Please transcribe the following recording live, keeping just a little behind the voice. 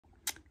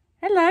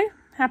Hello,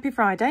 happy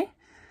Friday.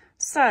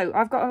 So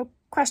I've got a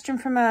question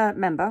from a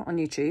member on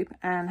YouTube,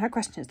 and her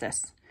question is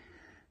this.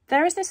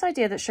 There is this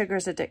idea that sugar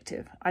is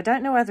addictive. I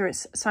don't know whether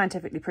it's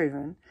scientifically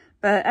proven,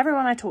 but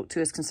everyone I talk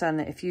to is concerned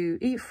that if you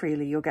eat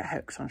freely, you'll get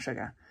hooked on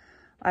sugar.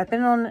 I've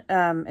been on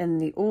in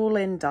the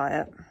all-in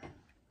diet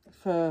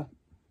for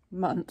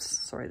months.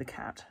 Sorry, the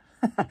cat.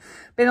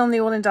 Been on the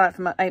all-in diet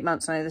for 8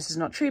 months. I know this is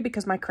not true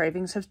because my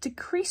cravings have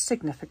decreased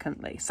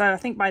significantly. So I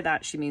think by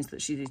that she means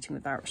that she's eating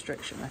without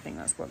restriction. I think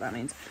that's what that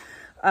means.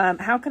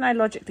 How can I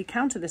logically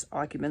counter this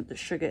argument that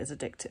sugar is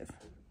addictive?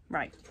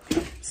 Right.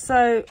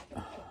 So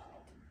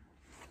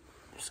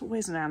there's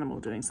always an animal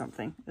doing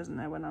something, isn't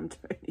there, when I'm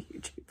doing a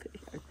YouTube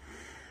video?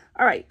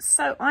 All right.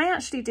 So I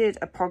actually did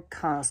a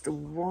podcast a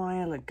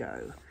while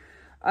ago.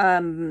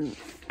 And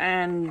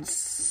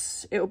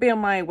it'll be on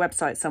my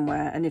website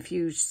somewhere, and if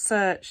you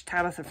search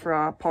Tabitha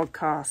Farrar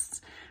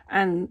podcasts,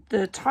 and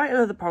the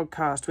title of the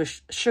podcast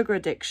was Sugar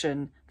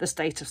Addiction, The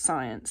State of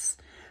Science,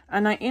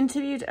 and I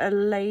interviewed a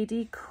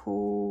lady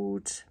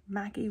called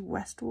Maggie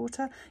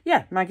Westwater.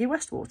 Yeah, Maggie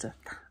Westwater.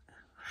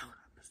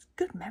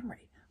 Good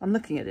memory. I'm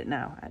looking at it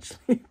now,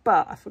 actually,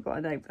 but I forgot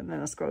her name, and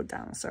then I scrolled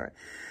down, I'm sorry.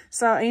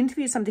 So I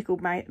interviewed somebody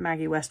called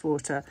Maggie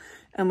Westwater,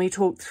 and we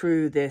talked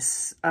through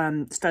this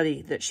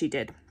study that she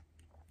did.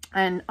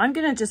 And I'm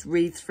going to just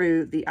read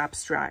through the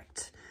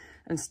abstract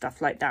and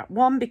stuff like that.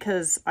 One,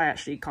 because I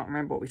actually can't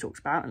remember what we talked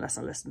about unless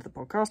I listen to the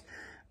podcast.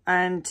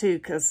 And two,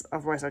 because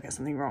otherwise I'll get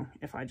something wrong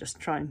if I just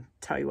try and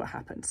tell you what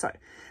happened. So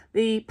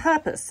the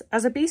purpose: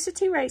 as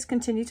obesity rates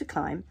continue to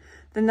climb,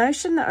 the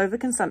notion that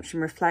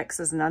overconsumption reflects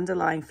as an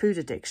underlying food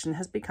addiction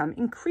has become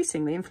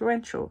increasingly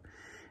influential.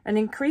 An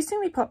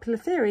increasingly popular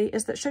theory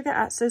is that sugar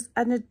acts as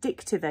an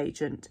addictive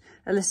agent,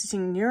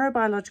 eliciting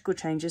neurobiological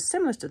changes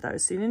similar to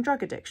those seen in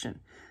drug addiction.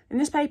 In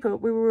this paper,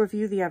 we will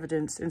review the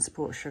evidence in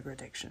support of sugar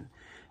addiction.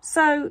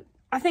 So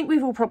I think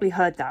we've all probably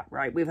heard that,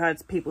 right? We've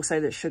heard people say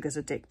that sugar's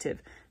addictive.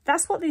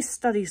 That's what these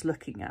studies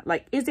looking at.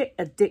 Like, is it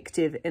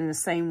addictive in the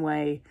same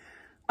way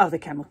other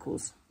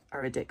chemicals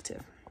are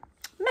addictive?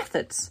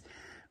 Methods.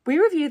 We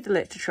reviewed the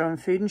literature on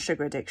food and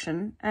sugar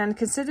addiction and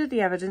considered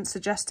the evidence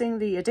suggesting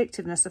the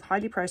addictiveness of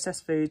highly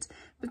processed foods,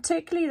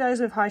 particularly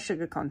those with high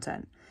sugar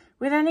content.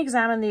 We then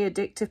examined the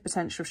addictive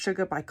potential of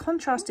sugar by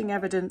contrasting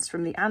evidence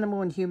from the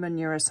animal and human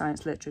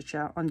neuroscience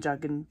literature on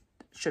drug and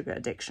sugar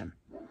addiction.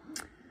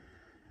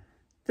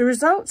 The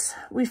results: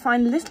 we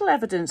find little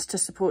evidence to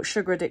support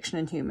sugar addiction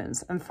in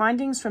humans, and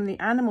findings from the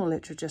animal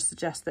literature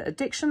suggest that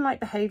addiction-like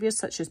behaviours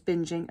such as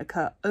binging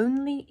occur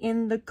only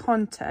in the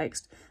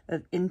context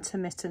of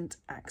intermittent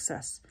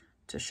access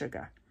to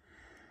sugar.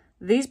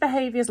 These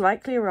behaviours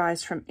likely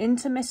arise from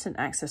intermittent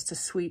access to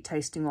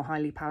sweet-tasting or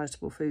highly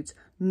palatable foods,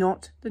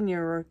 not the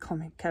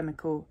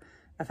neurochemical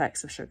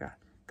effects of sugar.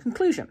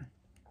 Conclusion: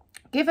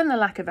 given the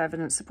lack of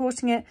evidence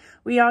supporting it,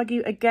 we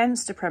argue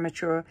against a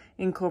premature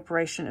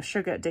incorporation of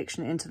sugar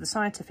addiction into the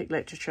scientific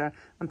literature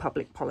and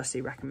public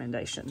policy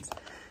recommendations.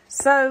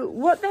 So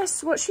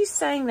what she's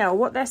saying now,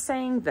 what they're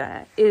saying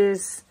there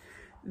is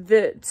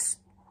that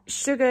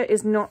sugar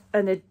is not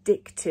an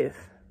addictive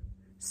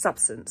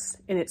substance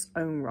in its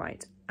own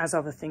right, as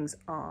other things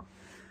are.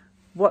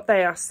 What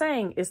they are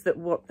saying is that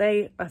what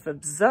they have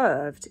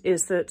observed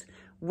is that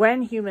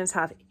when humans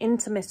have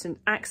intermittent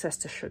access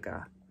to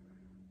sugar,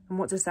 and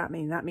what does that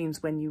mean? That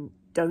means when you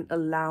don't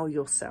allow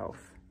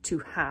yourself to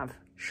have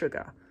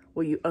sugar,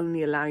 or you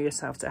only allow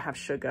yourself to have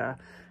sugar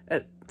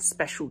at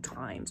special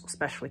times or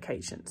special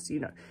occasions, you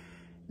know,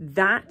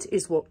 that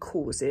is what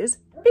causes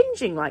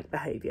binging-like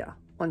behavior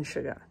on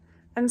sugar.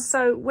 And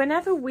so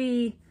whenever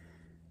we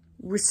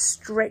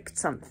restrict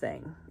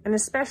something, and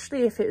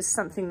especially if it's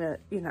something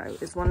that, you know,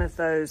 is one of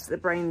those, the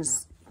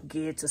brain's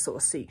geared to sort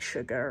of seek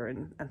sugar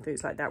and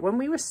things like that, when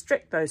we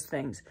restrict those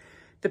things,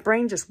 the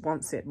brain just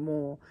wants it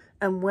more.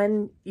 And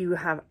when you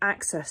have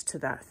access to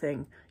that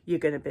thing, you're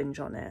going to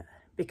binge on it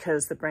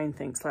because the brain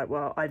thinks like,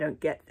 well, I don't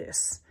get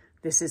this.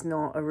 This is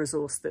not a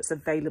resource that's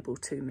available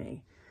to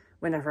me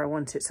whenever I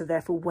want it. So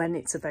therefore, when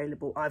it's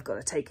available, I've got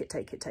to take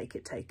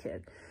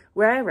it.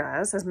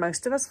 Whereas, as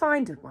most of us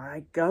find, and why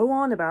I go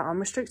on about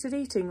unrestricted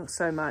eating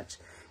so much,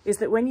 is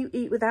that when you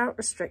eat without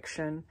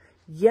restriction,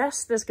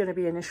 yes, there's going to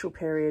be an initial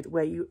period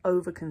where you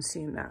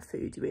overconsume that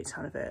food. You eat a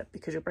ton of it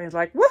because your brain's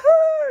like,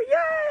 woohoo, yay,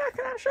 I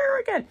can have sugar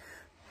again.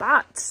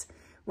 But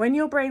when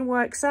your brain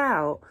works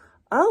out,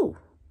 oh,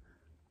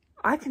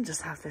 I can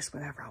just have this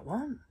whenever I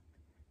want,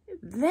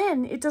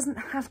 then it doesn't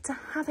have to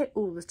have it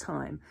all the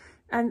time.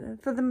 And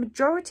for the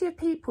majority of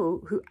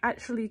people who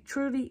actually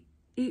truly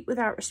eat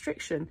without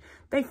restriction,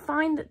 they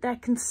find that their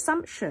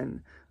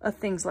consumption of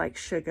things like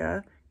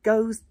sugar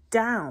goes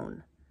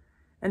down,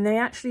 and they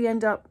actually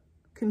end up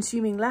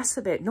consuming less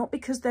of it, not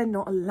because they're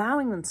not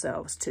allowing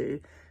themselves to,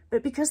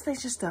 but because they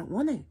just don't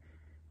want to,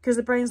 because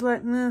the brain's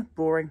like, nah,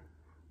 boring,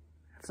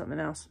 have something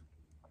else.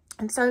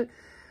 And so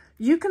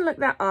you can look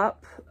that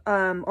up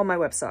on my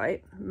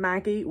website,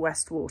 Maggie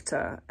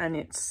Westwater, and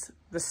it's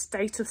The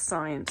State of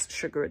Science,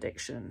 Sugar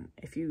Addiction.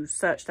 If you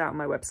search that on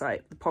my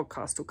website, the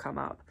podcast will come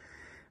up.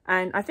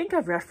 And I think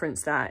I've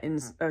referenced that in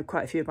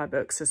quite a few of my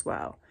books as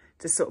well.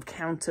 to sort of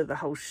counter the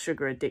whole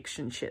sugar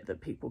addiction shit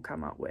that people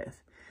come up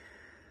with.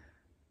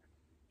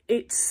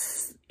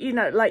 It's, you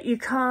know, like you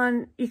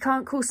can't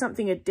call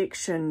something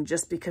addiction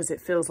just because it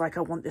feels like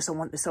I want this, I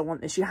want this, I want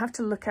this. You have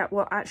to look at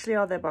what actually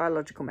are their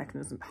biological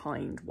mechanisms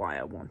behind why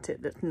I want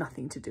it that's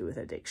nothing to do with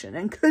addiction.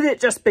 And could it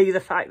just be the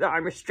fact that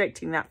I'm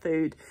restricting that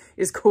food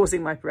is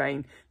causing my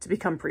brain to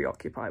become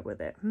preoccupied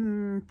with it?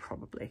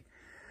 Probably.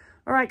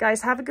 All right,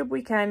 guys, have a good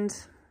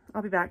weekend.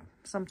 I'll be back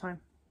sometime.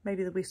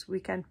 Maybe the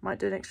weekend. Might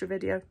do an extra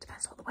video.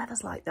 Depends what the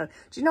weather's like, though.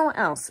 Do you know what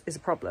else is a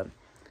problem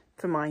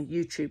for my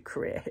YouTube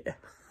career here?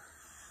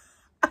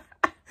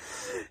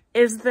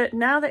 Is that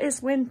now that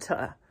it's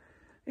winter,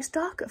 it's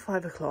dark at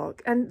 5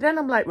 o'clock. And then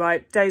I'm like,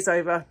 right, day's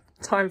over.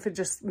 Time for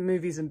just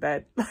movies and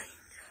bed.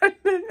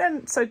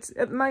 And so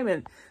at the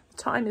moment, the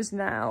time is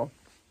now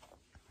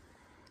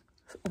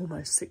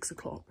almost 6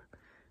 o'clock.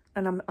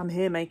 And I'm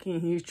here making a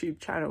YouTube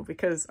channel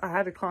because I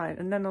had a client.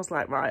 And then I was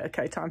like, right,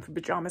 okay, time for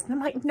pajamas. And I'm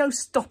like, no,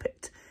 stop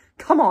it.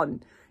 Come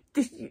on.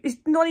 It's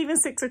not even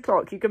 6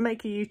 o'clock. You can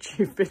make a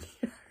YouTube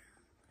video.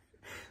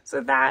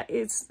 So that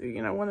is,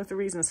 you know, one of the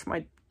reasons for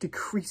my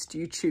decreased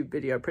YouTube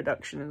video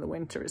production in the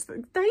winter is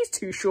the day's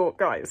too short,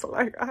 guys.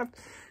 Like, as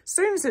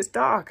soon as it's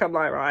dark, I'm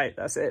like, right,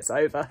 that's it, it's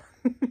over.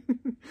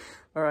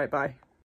 All right, bye.